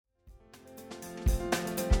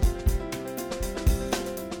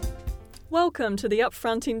Welcome to the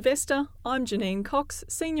Upfront Investor. I'm Janine Cox,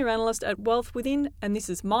 Senior Analyst at Wealth Within, and this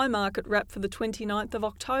is my market wrap for the 29th of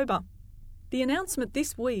October. The announcement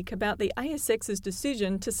this week about the ASX's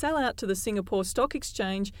decision to sell out to the Singapore Stock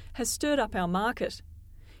Exchange has stirred up our market.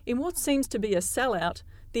 In what seems to be a sellout,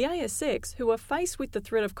 the ASX, who are faced with the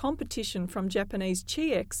threat of competition from Japanese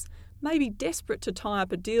Chi-X, may be desperate to tie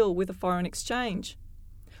up a deal with a foreign exchange.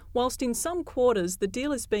 Whilst in some quarters the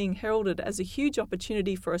deal is being heralded as a huge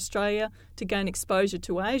opportunity for Australia to gain exposure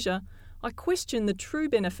to Asia, I question the true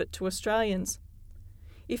benefit to Australians.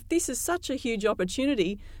 If this is such a huge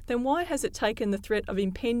opportunity, then why has it taken the threat of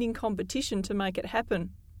impending competition to make it happen?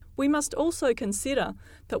 We must also consider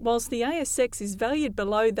that whilst the ASX is valued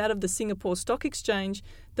below that of the Singapore Stock Exchange,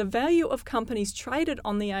 the value of companies traded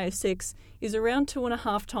on the ASX is around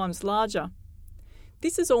 2.5 times larger.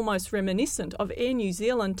 This is almost reminiscent of Air New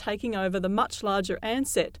Zealand taking over the much larger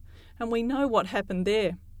Ansett, and we know what happened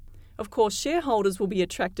there. Of course, shareholders will be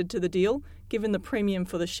attracted to the deal, given the premium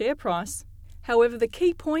for the share price. However, the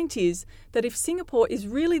key point is that if Singapore is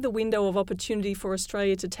really the window of opportunity for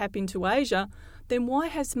Australia to tap into Asia, then why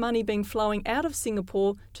has money been flowing out of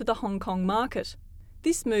Singapore to the Hong Kong market?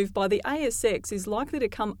 This move by the ASX is likely to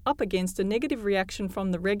come up against a negative reaction from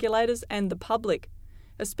the regulators and the public,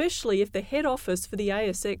 especially if the head office for the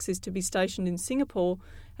ASX is to be stationed in Singapore,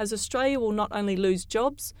 as Australia will not only lose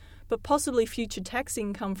jobs, but possibly future tax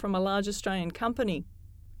income from a large Australian company.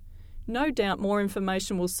 No doubt more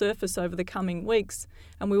information will surface over the coming weeks,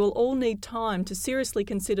 and we will all need time to seriously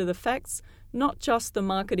consider the facts, not just the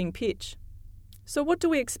marketing pitch. So what do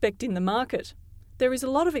we expect in the market? There is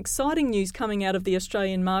a lot of exciting news coming out of the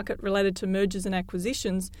Australian market related to mergers and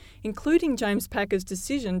acquisitions, including James Packer's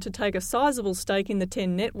decision to take a sizable stake in the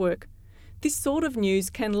 10 network. This sort of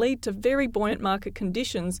news can lead to very buoyant market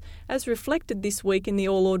conditions, as reflected this week in the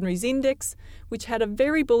All Ordinaries Index, which had a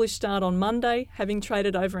very bullish start on Monday, having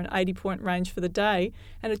traded over an 80-point range for the day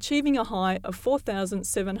and achieving a high of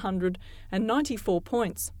 4,794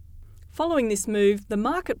 points. Following this move, the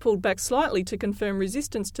market pulled back slightly to confirm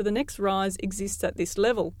resistance to the next rise exists at this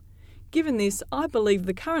level. Given this, I believe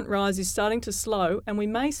the current rise is starting to slow and we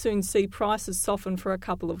may soon see prices soften for a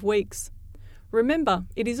couple of weeks. Remember,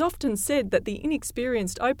 it is often said that the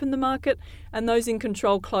inexperienced open the market and those in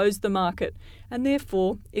control close the market, and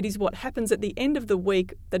therefore it is what happens at the end of the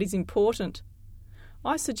week that is important.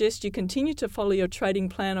 I suggest you continue to follow your trading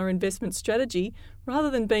plan or investment strategy rather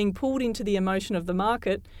than being pulled into the emotion of the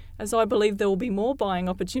market, as I believe there will be more buying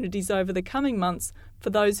opportunities over the coming months for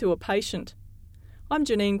those who are patient. I'm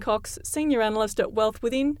Janine Cox, Senior Analyst at Wealth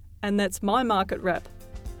Within, and that's my market wrap.